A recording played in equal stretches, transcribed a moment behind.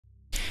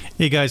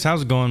Hey guys,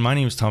 how's it going? My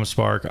name is Tom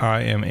Spark.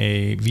 I am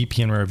a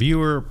VPN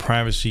reviewer,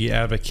 privacy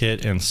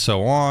advocate, and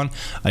so on.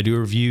 I do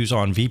reviews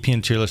on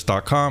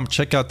vpntierlist.com.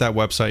 Check out that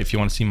website if you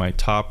want to see my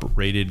top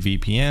rated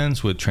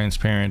VPNs with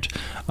transparent,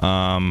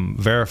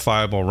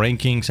 verifiable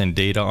rankings and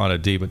data on a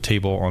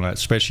table on that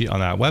spreadsheet on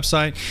that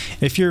website.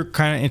 If you're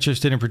kind of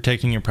interested in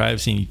protecting your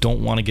privacy and you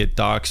don't want to get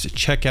doxxed,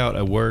 check out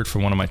a word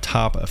from one of my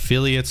top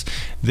affiliates.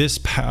 This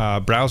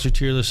browser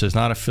tier list is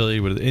not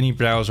affiliated with any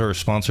browser or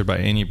sponsored by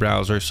any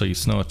browser, so you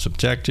know it's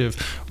subjective.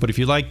 But if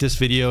you like this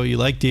video, you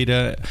like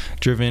data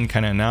driven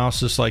kind of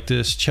analysis like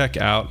this, check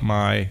out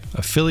my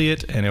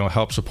affiliate and it will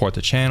help support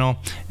the channel,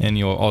 and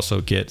you'll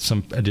also get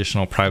some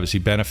additional privacy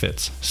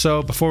benefits.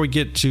 So before we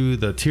get to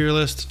the tier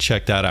list,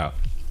 check that out.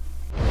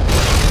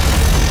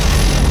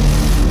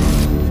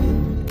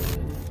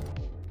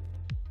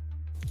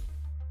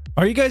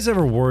 Are you guys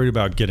ever worried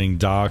about getting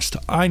doxxed?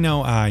 I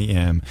know I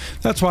am.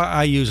 That's why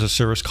I use a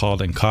service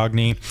called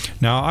Ungoogled.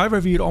 Now, I've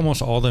reviewed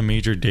almost all the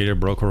major data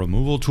broker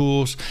removal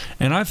tools,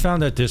 and I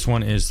found that this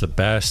one is the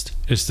best.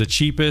 It's the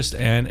cheapest,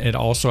 and it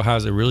also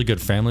has a really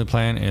good family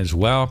plan as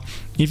well.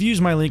 If you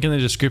use my link in the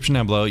description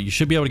down below, you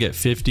should be able to get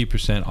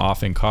 50%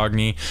 off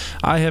Ungoogled.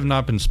 I have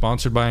not been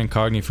sponsored by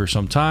Ungoogled for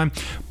some time,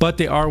 but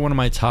they are one of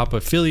my top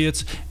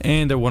affiliates,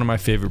 and they're one of my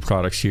favorite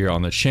products here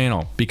on the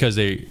channel because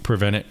they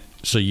prevent it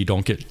so you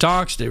don't get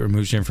doxxed. It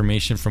removes your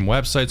information from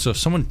websites, so if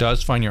someone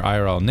does find your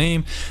IRL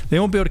name, they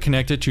won't be able to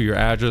connect it to your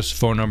address,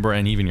 phone number,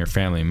 and even your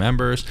family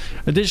members.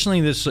 Additionally,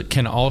 this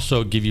can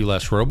also give you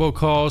less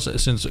robocalls,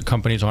 since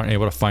companies aren't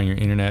able to find your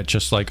internet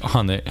just like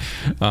on the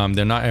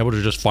they're not able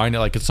to just find it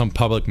like it's some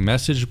public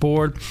message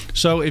board.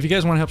 So if you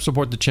guys want to help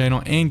support the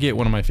channel and get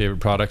one of my favorite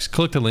products,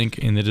 click the link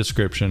in the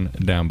description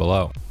down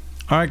below.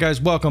 Alright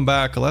guys, welcome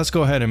back. Let's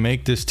go ahead and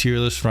make this tier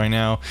list right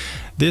now.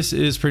 This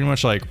is pretty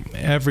much like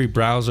every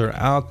browser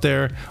out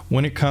there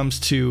when it comes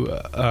to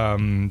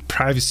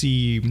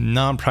privacy,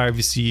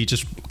 non-privacy,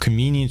 just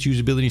convenience,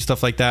 usability,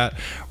 stuff like that.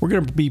 We're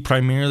going to be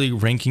primarily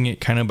ranking it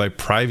kind of by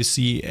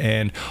privacy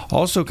and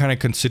also kind of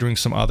considering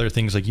some other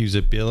things like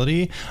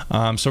usability.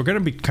 So we're going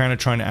to be kind of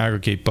trying to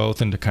aggregate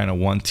both into kind of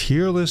one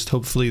tier list.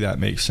 Hopefully that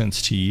makes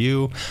sense to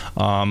you.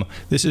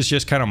 This is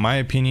just kind of my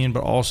opinion,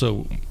 but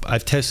also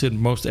I've tested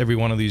most every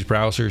one of these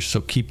browsers,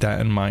 so keep that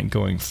in mind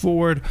going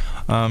forward.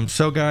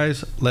 So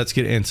guys, let's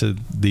get into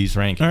these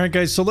rankings. All right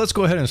guys, so let's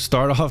go ahead and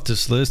start off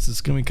this list.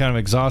 It's gonna be kind of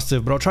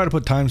exhaustive, but I'll try to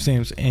put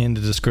timestamps in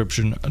the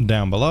description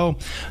down below.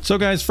 So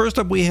guys, first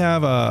up we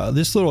have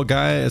this little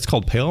guy. It's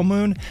called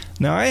Palemoon.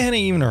 Now I hadn't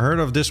even heard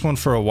of this one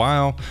for a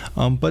while,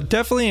 but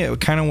definitely it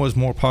kind of was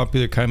more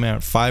popular coming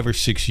out 5 or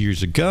 6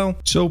 years ago.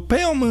 So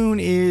Palemoon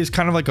is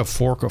kind of like a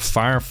fork of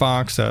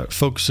Firefox that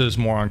focuses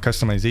more on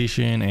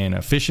customization and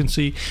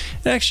efficiency.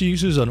 It actually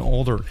uses an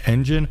older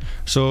engine,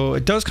 so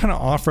it does kind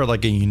of offer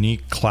like a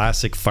unique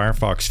classic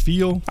Firefox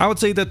feel. I would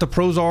say that the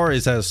pros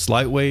is that it's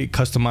lightweight,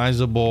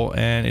 customizable,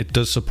 and it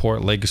does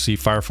support legacy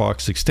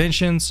Firefox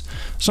extensions.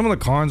 Some of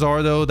the cons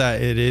are though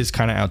that it is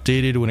kind of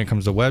outdated when it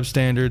comes to web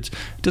standards.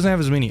 It doesn't have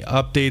as many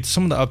updates.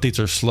 Some of the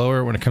updates are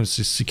slower when it comes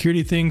to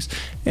security things,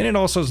 and it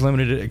also has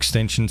limited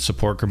extension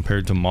support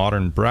compared to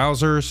modern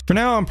browsers. For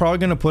now, I'm probably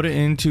going to put it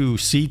into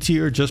C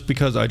tier just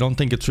because I don't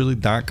think it's really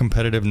that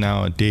competitive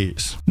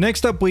nowadays.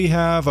 Next up we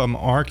have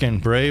Arc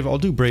and Brave. I'll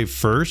do Brave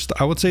first.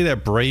 I would say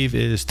that Brave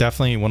is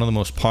definitely one of the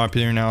most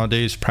popular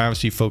nowadays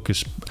privacy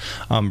focused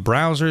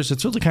browsers.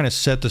 It's really kind of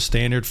set the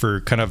standard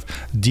for kind of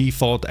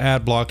default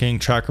ad blocking,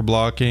 tracker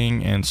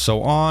blocking, and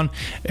so on.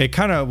 It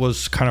kind of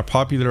was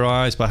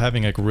popularized by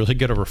having like really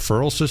good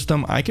referral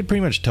system. I could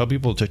pretty much tell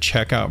people to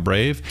check out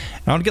Brave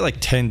and I would get like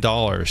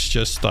 $10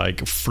 just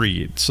like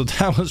free. So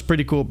that was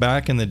pretty cool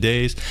back in the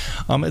days.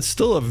 It's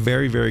still a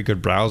very, very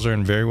good browser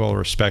and very well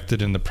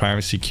respected in the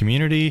privacy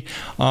community.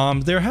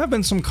 There have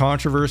been some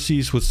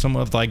controversies with some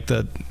of like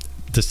the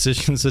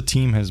decisions the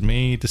team has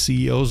made. The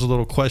CEO is a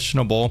little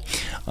questionable.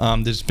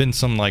 There's been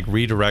some like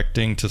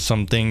redirecting to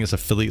some things,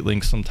 affiliate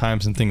links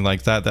sometimes, and things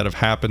like that have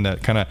happened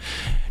that kind of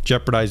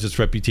jeopardize its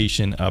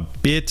reputation a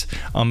bit.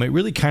 It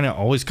really kind of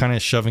always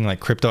shoving like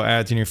crypto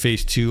ads in your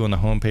face too on the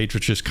homepage,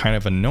 which is kind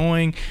of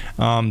annoying.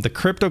 The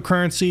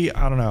cryptocurrency,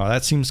 I don't know,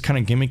 that seems kind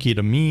of gimmicky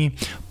to me.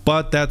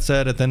 But that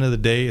said, at the end of the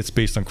day, it's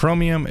based on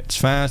Chromium. It's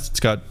fast. It's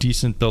got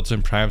decent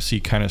built-in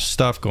privacy kind of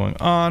stuff going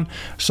on.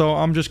 So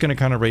I'm just going to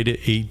kind of rate it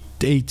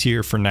A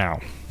tier for now.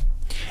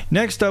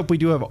 Next up, we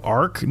do have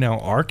Arc. Now,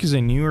 Arc is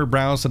a newer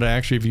browser that I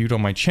actually reviewed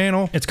on my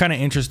channel. It's kind of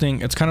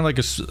interesting. It's kind of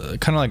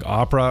like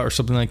Opera or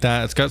something like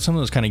that. It's got some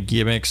of those kind of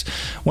gimmicks.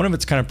 One of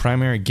its kind of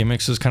primary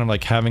gimmicks is kind of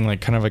like having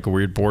like a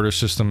weird border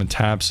system and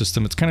tab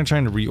system. It's kind of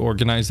trying to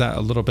reorganize that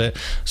a little bit.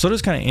 So it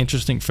is kind of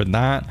interesting for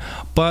that.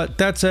 But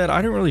that said,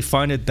 I didn't really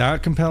find it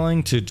that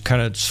compelling to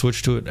kind of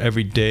switch to it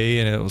every day,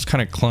 and it was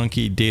kind of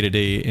clunky day to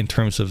day in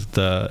terms of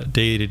the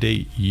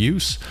day-to-day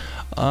use.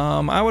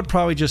 I would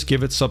probably just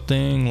give it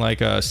something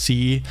like a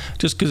C,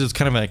 just because it's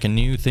kind of like a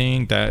new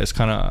thing that is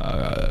kind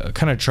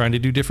of trying to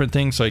do different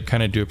things. So I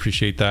kind of do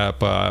appreciate that,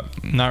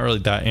 but not really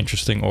that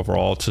interesting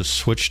overall to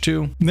switch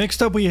to.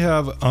 Next up, we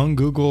have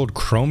Ungoogled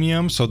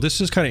Chromium. So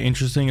this is kind of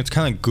interesting. It's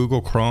kind of like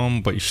Google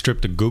Chrome, but you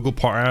strip the Google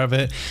part out of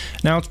it.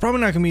 Now, it's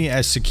probably not going to be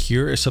as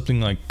secure as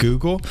something like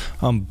Google,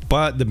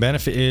 but the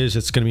benefit is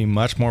it's going to be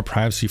much more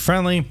privacy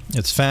friendly.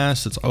 It's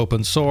fast, it's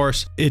open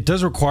source. It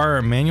does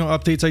require manual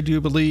updates, I do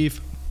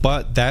believe.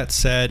 But that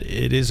said,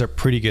 it is a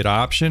pretty good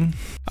option.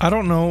 I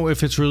don't know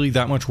if it's really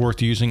that much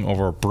worth using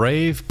over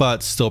Brave,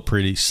 but still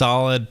pretty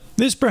solid.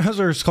 This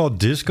browser is called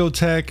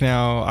Discotech.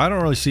 Now, I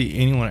don't really see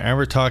anyone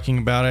ever talking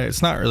about it.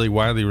 It's not really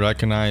widely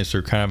recognized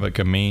or kind of like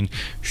a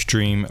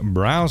mainstream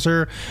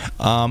browser.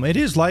 It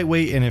is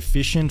lightweight and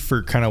efficient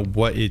for kind of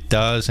what it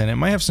does, and it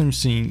might have some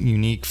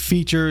unique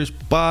features,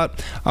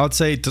 but I would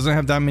say it doesn't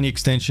have that many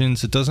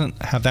extensions. It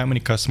doesn't have that many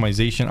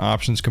customization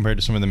options compared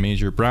to some of the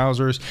major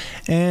browsers,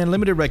 and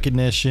limited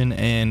recognition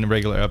and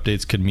regular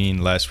updates could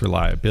mean less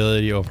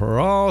reliability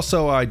overall,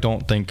 so I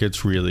don't think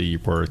it's really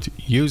worth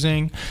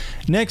using.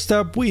 Next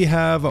up, we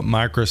have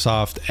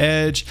Microsoft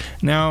Edge.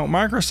 Now,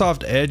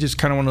 Microsoft Edge is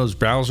kind of one of those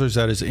browsers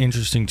that is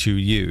interesting to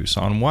use.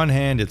 On one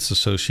hand, it's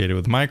associated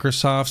with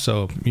Microsoft,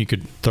 so you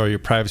could throw your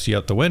privacy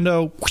out the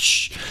window.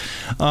 Whoosh.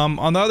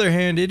 On the other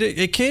hand,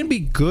 it can be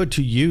good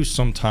to use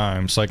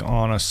sometimes, like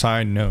on a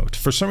side note.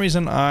 For some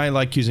reason, I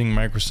like using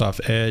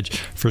Microsoft Edge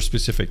for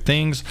specific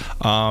things.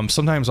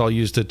 Sometimes I'll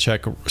use to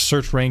check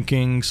search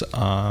rankings.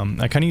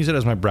 I kind of use it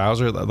as my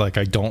browser, like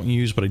I don't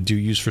use, but I do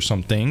use for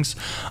some things.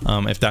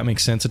 If that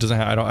makes sense, it doesn't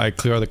have, I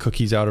clear the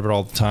cookies out of it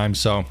all the time.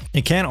 So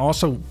it can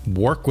also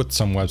work with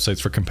some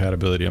websites for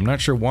compatibility. I'm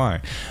not sure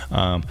why.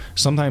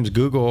 Sometimes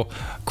Google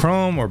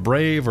Chrome or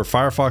Brave or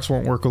Firefox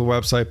won't work with a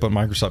website, but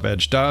Microsoft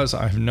Edge does.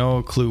 I have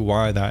no clue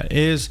why that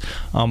is,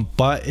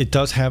 but it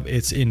does have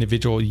its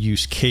individual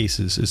use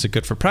cases. Is it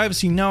good for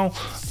privacy? No,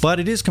 but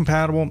it is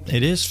compatible.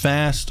 It is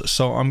fast,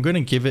 so I'm going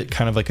to give it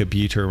kind of like a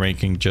B tier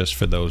ranking just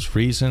for those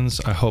reasons.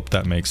 I hope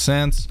that makes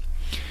sense.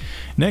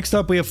 Next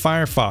up, we have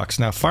Firefox.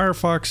 Now,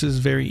 Firefox is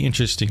very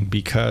interesting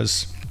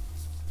because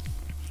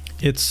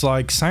it's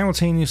like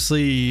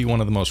simultaneously one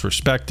of the most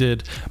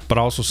respected, but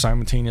also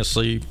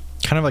simultaneously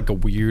kind of like a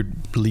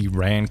weirdly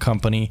ran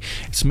company.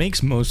 It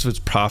makes most of its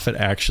profit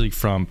actually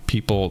from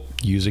people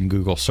using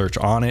Google search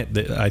on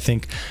it. I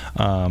think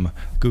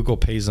Google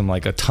pays them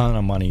like a ton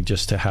of money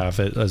just to have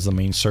it as the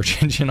main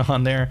search engine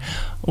on there,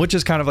 which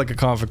is kind of like a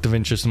conflict of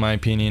interest in my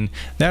opinion.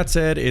 That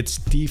said, its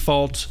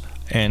default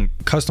and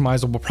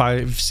customizable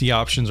privacy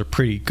options are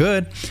pretty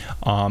good.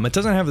 It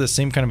doesn't have the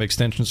same kind of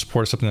extension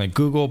support as something like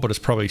Google, but it's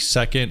probably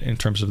second in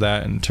terms of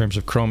that. In terms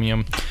of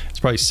Chromium, it's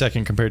probably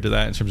second compared to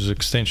that in terms of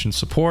extension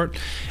support.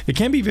 It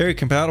can be very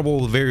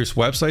compatible with various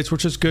websites,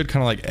 which is good,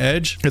 kind of like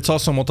Edge. It's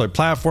also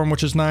multi-platform,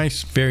 which is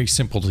nice. Very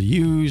simple to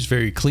use,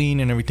 very clean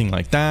and everything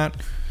like that.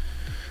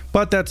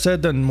 But that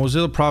said, the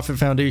Mozilla Profit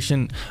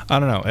Foundation, I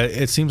don't know,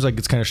 it seems like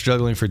it's kind of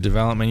struggling for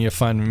development. You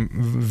find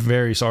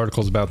various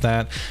articles about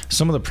that.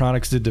 Some of the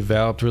products they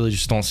developed really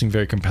just don't seem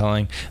very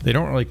compelling. They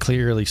don't really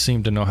clearly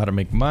seem to know how to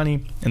make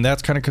money, and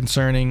that's kind of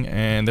concerning,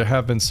 and there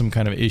have been some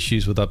kind of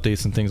issues with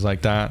updates and things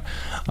like that.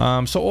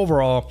 So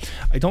overall,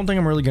 I don't think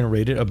I'm really going to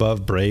rate it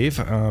above Brave,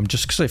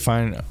 just because I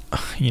find,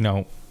 you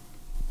know,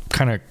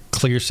 kind of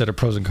clear set of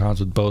pros and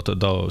cons with both of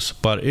those.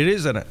 But it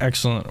is an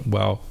excellent,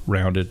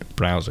 well-rounded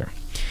browser.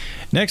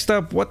 Next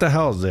up, what the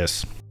hell is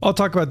this? I'll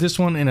talk about this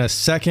one in a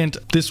second.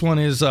 This one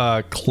is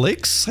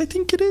Clicks, I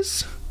think it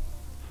is.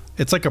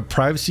 It's like a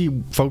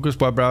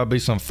privacy-focused web browser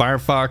based on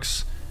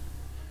Firefox.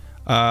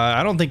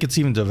 I don't think it's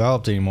even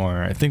developed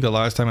anymore. I think the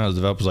last time it was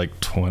developed was like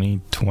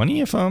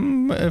 2020, if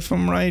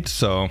I'm right.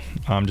 So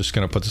I'm just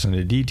gonna put this in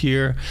the D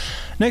tier.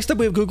 Next up,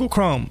 we have Google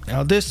Chrome.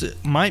 Now this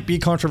might be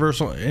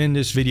controversial in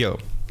this video.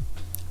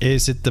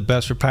 Is it the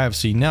best for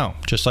privacy? No,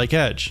 just like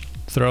Edge.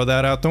 Throw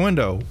that out the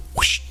window.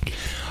 Whoosh.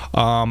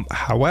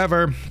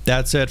 However,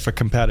 that's it for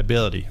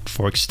compatibility,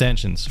 for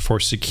extensions, for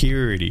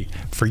security,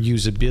 for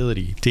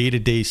usability,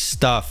 day-to-day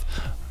stuff,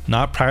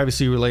 not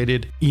privacy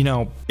related. You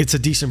know, it's a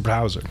decent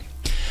browser.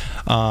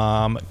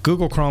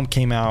 Google Chrome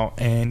came out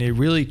and it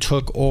really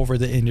took over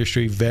the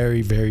industry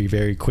very, very,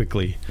 very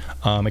quickly.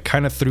 It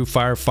kind of threw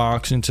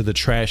Firefox into the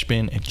trash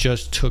bin. It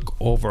just took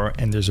over,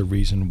 and there's a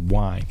reason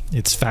why.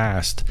 It's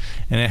fast,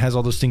 and it has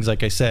all those things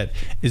like I said.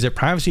 Is it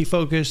privacy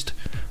focused?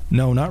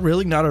 No, not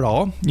really, not at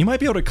all. You might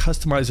be able to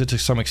customize it to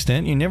some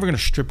extent. You're never going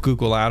to strip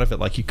Google out of it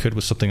like you could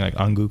with something like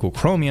Ungoogled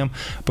Chromium,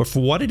 but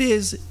for what it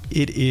is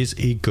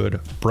a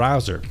good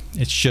browser.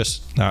 It's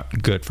just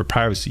not good for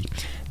privacy.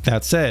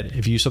 That said,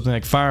 if you use something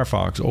like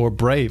Firefox or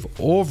Brave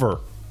over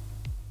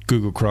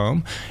Google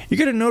Chrome, you're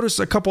going to notice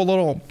a couple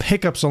little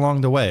hiccups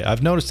along the way.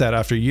 I've noticed that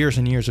after years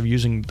and years of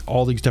using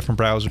all these different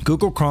browsers.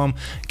 Google Chrome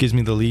gives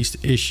me the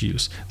least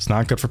issues. It's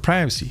not good for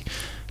privacy.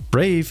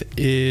 Brave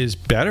is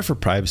better for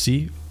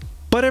privacy,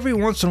 but every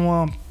once in a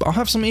while, I'll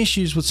have some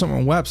issues with some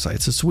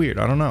websites. It's weird.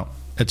 I don't know.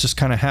 It just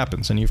kind of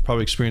happens, and you've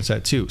probably experienced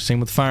that too. Same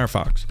with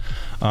Firefox.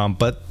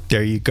 But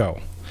there you go.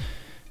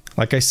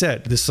 Like I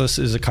said, this list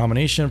is a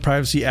combination of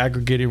privacy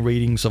aggregated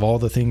ratings of all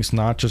the things,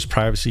 not just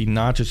privacy,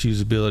 not just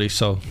usability.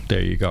 So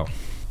there you go.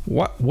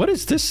 What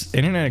is this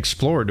Internet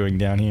Explorer doing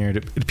down here?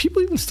 Do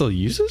people even still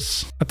use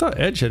this? I thought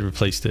Edge had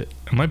replaced it.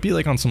 It might be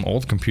like on some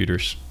old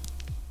computers.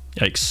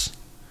 Yikes.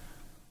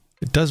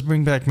 It does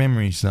bring back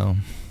memories though.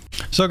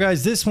 So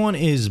guys, this one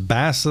is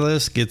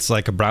Basilisk. It's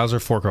like a browser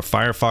fork of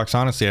Firefox.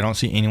 Honestly, I don't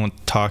see anyone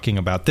talking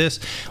about this.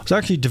 It was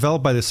actually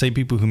developed by the same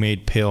people who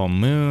made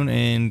Palemoon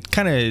and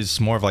kind of is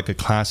more of like a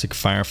classic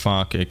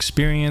Firefox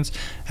experience.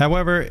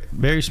 However,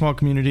 very small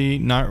community,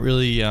 not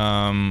really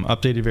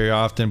updated very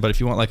often, but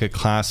if you want like a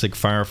classic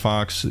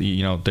Firefox,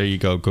 you know, there you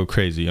go, go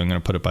crazy. I'm going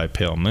to put it by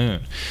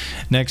Palemoon.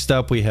 Next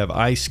up, we have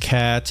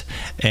IceCat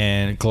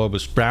and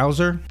Globus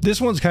Browser. This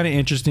one's kind of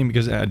interesting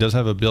because it does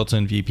have a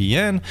built-in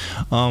VPN,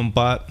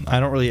 but I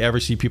don't really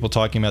ever see people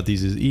talking about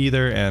these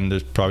either, and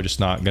there's probably just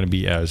not going to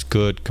be as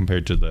good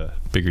compared to the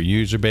bigger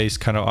user base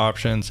kind of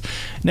options.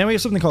 Now we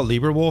have something called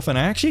Librewolf, and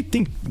I actually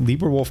think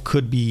Librewolf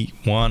could be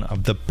one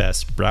of the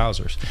best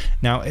browsers.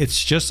 Now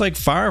it's just like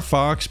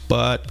Firefox,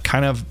 but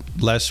kind of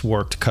less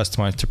work to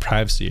customize to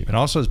privacy. It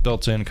also has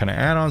built-in kind of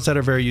add-ons that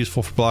are very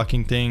useful for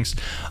blocking things.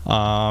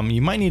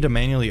 You might need to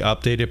manually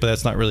update it, but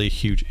that's not really a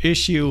huge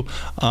issue.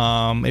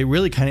 It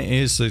really kind of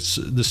is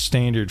the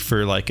standard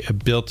for like a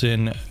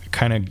built-in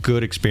kind of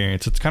good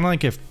experience. It's kind of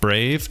like if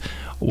Brave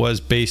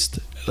was based,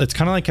 it's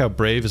kind of like how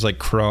Brave is like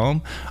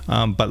Chrome,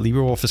 but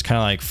Librewolf is kind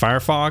of like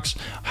Firefox.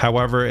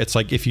 However, it's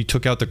like if you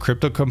took out the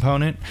crypto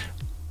component.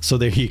 So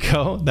there you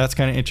go. That's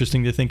kind of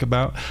interesting to think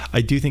about.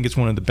 I do think it's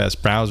one of the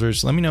best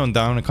browsers. Let me know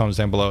down in the comments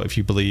down below if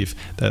you believe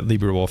that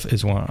Librewolf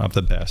is one of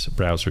the best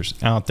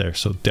browsers out there.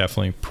 So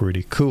definitely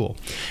pretty cool.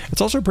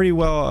 It's also pretty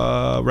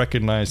well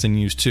recognized and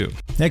used too.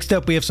 Next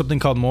up, we have something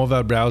called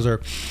Mullvad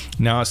Browser.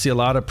 Now I see a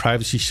lot of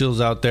privacy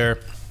shields out there.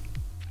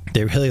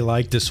 They really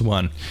like this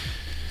one,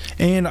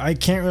 and I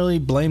can't really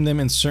blame them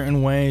in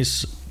certain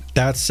ways.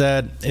 That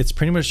said, it's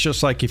pretty much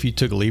just like if you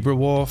took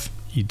Librewolf,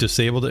 you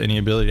disabled any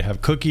ability to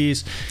have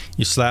cookies,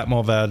 you slap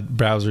Mullvad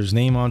Browser's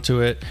name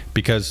onto it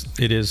because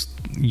it is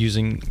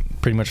using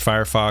pretty much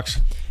Firefox,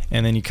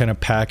 and then you kind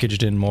of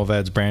packaged in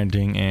Mullvad's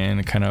branding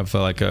and kind of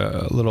like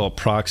a little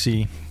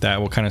proxy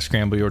that will kind of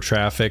scramble your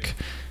traffic.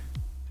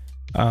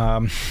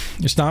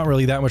 It's not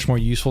really that much more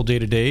useful day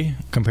to day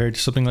compared to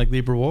something like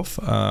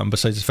Librewolf,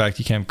 besides the fact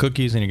you can't have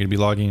cookies and you're going to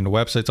be logging into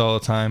websites all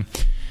the time.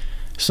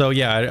 So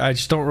yeah, I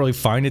just don't really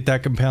find it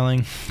that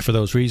compelling for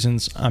those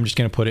reasons. I'm just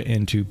going to put it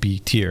into B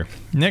tier.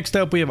 Next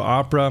up, we have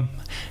Opera.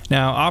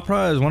 Now,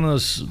 Opera is one of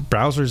those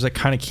browsers that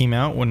kind of came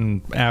out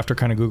after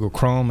kind of Google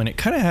Chrome, and it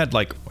kind of had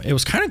like, it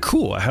was kind of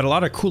cool. It had a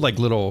lot of cool like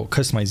little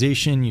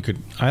customization.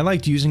 I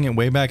liked using it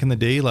way back in the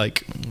day,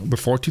 like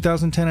before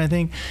 2010, I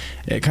think.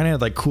 It kind of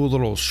had like cool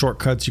little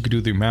shortcuts you could do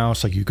with your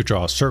mouse, like you could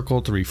draw a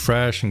circle to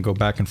refresh and go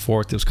back and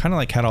forth. It was kind of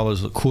like had all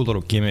those cool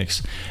little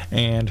gimmicks,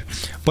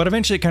 but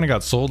eventually it kind of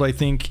got sold, I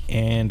think,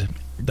 and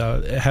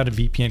it had a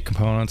VPN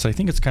component, so I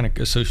think it's kind of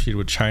associated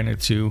with China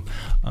too.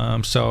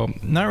 So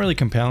not really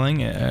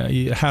compelling.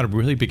 It had a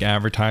really big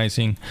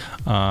advertising.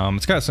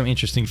 It's got some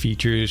interesting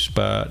features,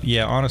 but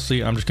yeah,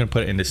 honestly, I'm just gonna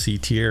put it into C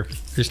tier.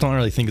 I just don't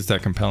really think it's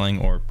that compelling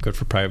or good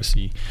for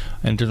privacy,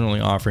 and doesn't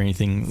really offer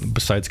anything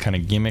besides kind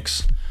of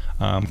gimmicks.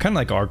 Kind of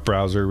like Arc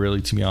Browser,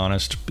 really, to be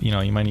honest. You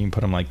know, you might even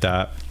put them like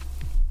that.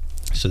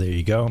 So there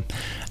you go.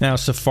 Now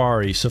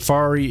Safari.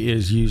 Safari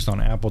is used on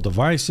Apple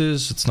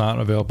devices. It's not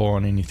available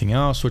on anything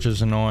else, which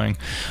is annoying.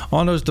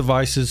 On those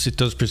devices, it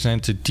does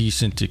present a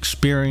decent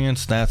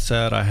experience. That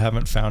said, I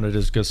haven't found it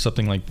as good as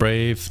something like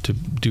Brave to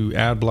do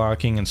ad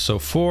blocking and so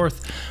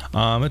forth.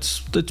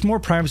 It's more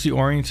privacy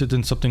oriented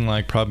than something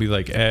like probably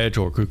like Edge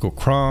or Google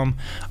Chrome.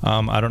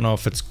 I don't know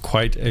if it's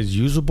quite as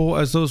usable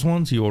as those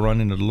ones. You will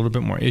run into a little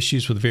bit more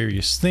issues with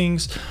various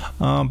things.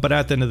 But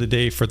at the end of the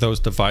day, for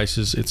those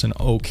devices, it's an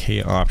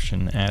okay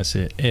option as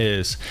it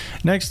is.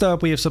 Next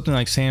up, we have something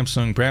like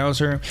Samsung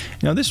Browser.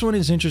 Now this one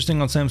is interesting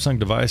on Samsung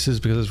devices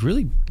because it's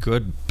really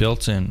good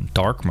built-in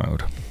dark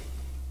mode.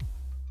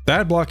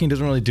 Ad blocking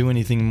doesn't really do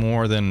anything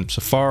more than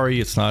Safari.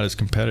 It's not as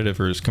competitive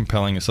or as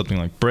compelling as something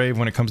like Brave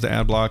when it comes to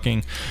ad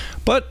blocking,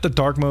 but the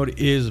dark mode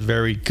is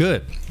very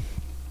good.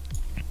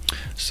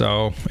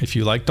 So if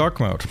you like dark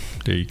mode,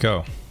 there you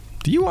go.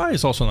 The UI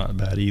is also not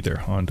bad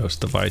either on those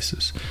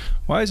devices.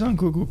 Why is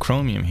Ungoogled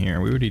Chromium here?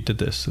 We already did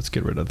this. Let's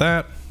get rid of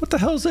that. What the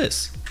hell is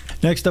this?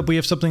 Next up, we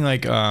have something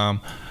like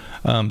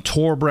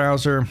Tor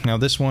Browser. Now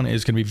this one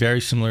is going to be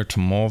very similar to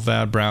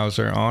Mullvad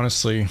Browser.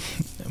 Honestly,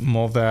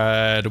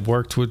 Mullvad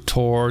worked with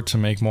Tor to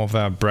make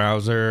Mullvad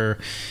Browser,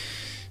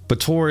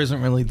 but Tor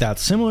isn't really that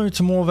similar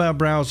to Mullvad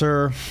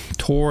Browser.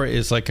 Tor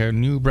is like a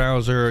new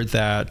browser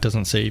that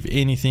doesn't save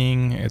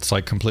anything. It's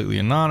like completely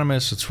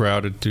anonymous. It's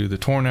routed through the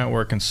Tor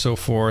network and so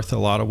forth. A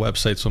lot of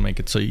websites will make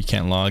it so you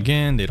can't log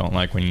in. They don't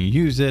like when you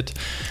use it.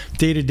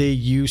 Day-to-day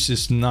use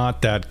is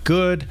not that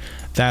good.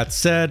 That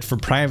said, for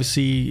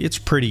privacy, it's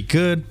pretty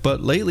good,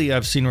 but lately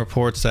I've seen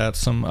reports that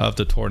some of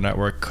the Tor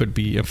network could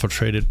be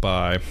infiltrated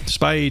by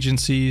spy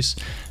agencies.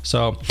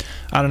 So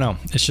I don't know,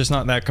 it's just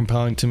not that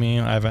compelling to me.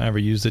 I haven't ever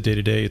used it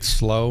day-to-day. It's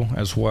slow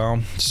as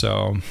well.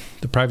 So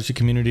the privacy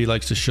community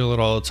likes to shill it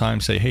all the time,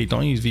 say, hey,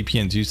 don't use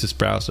VPNs, use this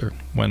browser,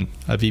 when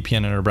a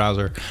VPN and a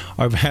browser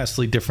are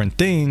vastly different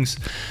things.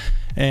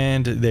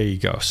 And there you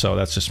go. So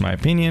that's just my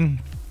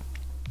opinion.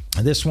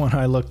 This one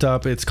I looked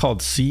up, it's called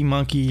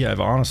SeaMonkey. I've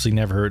honestly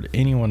never heard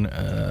anyone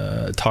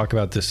talk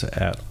about this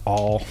at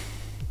all.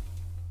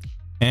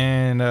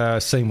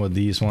 And same with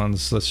these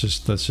ones. Let's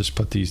just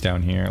put these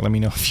down here. Let me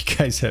know if you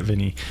guys have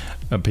any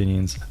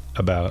opinions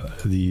about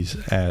these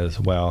as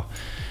well,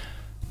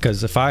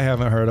 because if I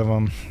haven't heard of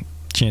them,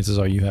 chances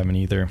are you haven't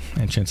either,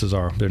 and chances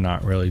are they're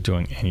not really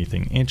doing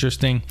anything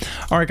interesting.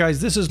 All right, guys,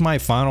 this is my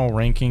final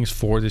rankings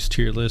for this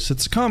tier list.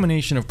 It's a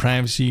combination of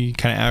privacy,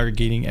 kind of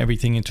aggregating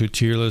everything into a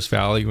tier list,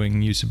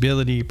 valuing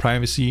usability,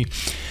 privacy,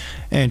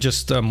 and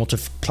just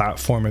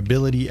multi-platform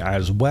ability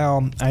as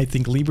well. I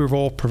think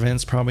Librewolf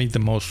prevents probably the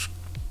most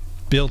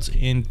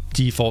built-in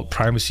default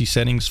privacy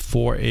settings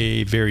for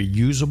a very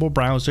usable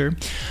browser.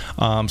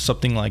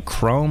 Something like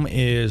Chrome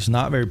is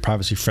not very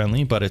privacy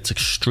friendly, but it's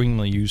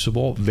extremely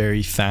usable,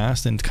 very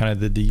fast, and kind of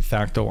the de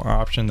facto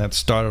option that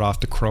started off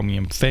the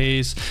Chromium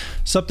phase.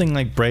 Something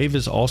like Brave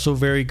is also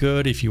very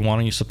good if you want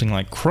to use something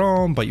like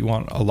Chrome, but you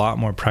want a lot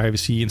more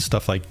privacy and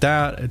stuff like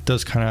that. It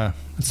does kind of,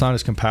 it's not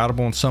as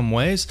compatible in some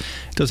ways.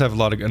 It does have a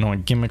lot of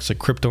annoying gimmicks like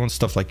crypto and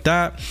stuff like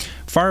that.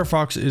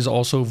 Firefox is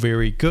also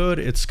very good.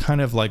 It's kind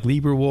of like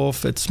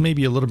Librewolf. It's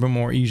maybe a little bit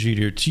more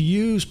easier to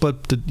use,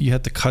 but you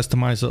have to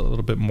customize it a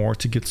little bit more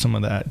to get some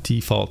of that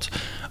default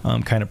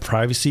kind of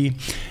privacy.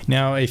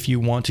 Now, if you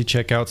want to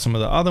check out some of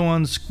the other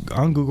ones,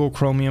 Ungoogled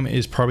Chromium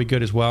is probably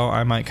good as well.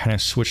 I might kind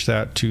of switch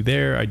that to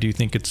there. I do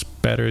think it's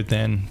better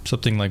than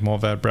something like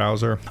Mullvad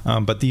Browser,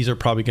 but these are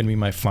probably going to be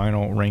my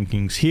final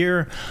rankings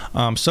here.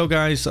 So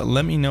guys,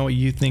 let me know what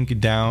you think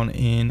down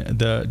in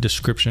the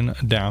description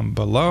down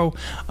below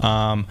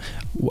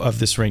of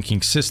this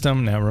ranking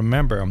system. Now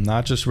remember, I'm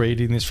not just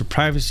rating this for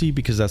privacy,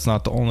 because that's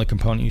not the only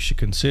component you should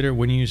consider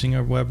when using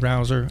a web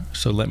browser.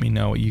 So let me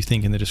know what you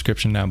think in the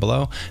description down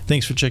below.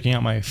 Thanks for checking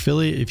out my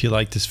affiliate. If you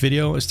like this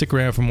video, stick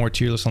around for more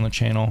tier lists on the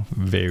channel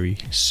very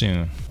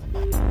soon.